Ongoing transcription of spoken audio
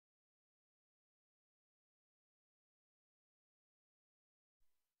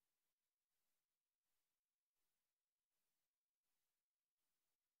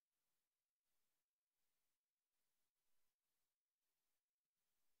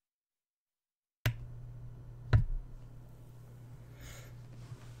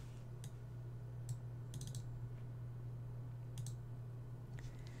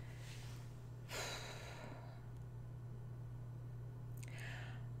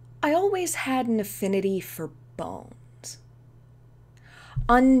I always had an affinity for bones.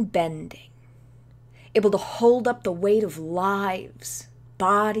 Unbending. Able to hold up the weight of lives,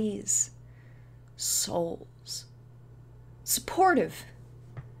 bodies, souls. Supportive,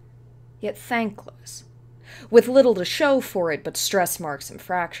 yet thankless, with little to show for it but stress marks and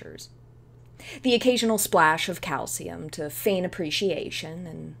fractures. The occasional splash of calcium to feign appreciation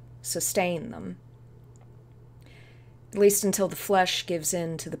and sustain them. At least until the flesh gives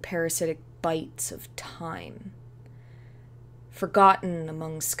in to the parasitic bites of time. Forgotten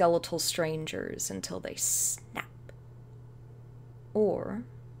among skeletal strangers until they snap. Or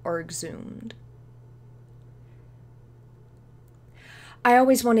are exhumed. I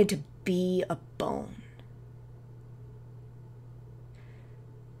always wanted to be a bone.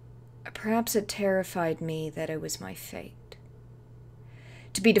 Perhaps it terrified me that it was my fate.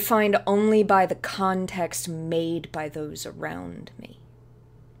 To be defined only by the context made by those around me.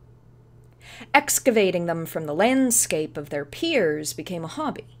 Excavating them from the landscape of their peers became a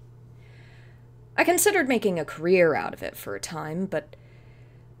hobby. I considered making a career out of it for a time, but,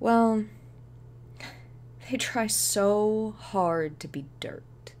 well, they try so hard to be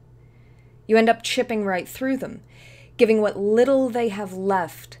dirt. You end up chipping right through them, giving what little they have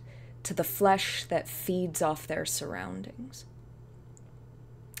left to the flesh that feeds off their surroundings.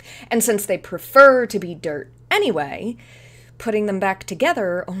 And since they prefer to be dirt anyway, putting them back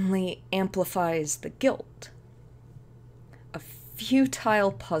together only amplifies the guilt. A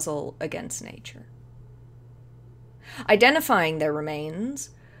futile puzzle against nature. Identifying their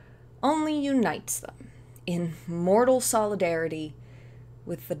remains only unites them in mortal solidarity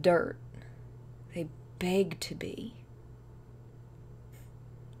with the dirt they beg to be.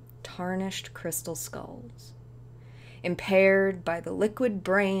 Tarnished crystal skulls, impaired by the liquid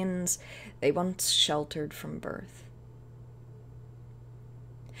brains they once sheltered from birth.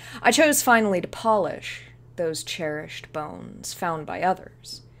 I chose finally to polish those cherished bones found by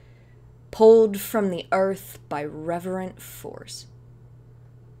others, pulled from the earth by reverent force.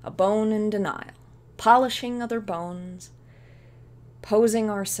 A bone in denial, polishing other bones, posing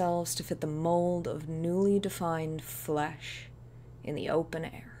ourselves to fit the mold of newly defined flesh in the open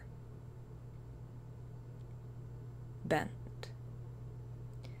air. Bent,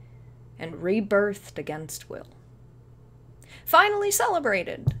 and rebirthed against will. Finally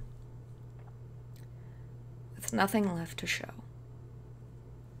celebrated, with nothing left to show.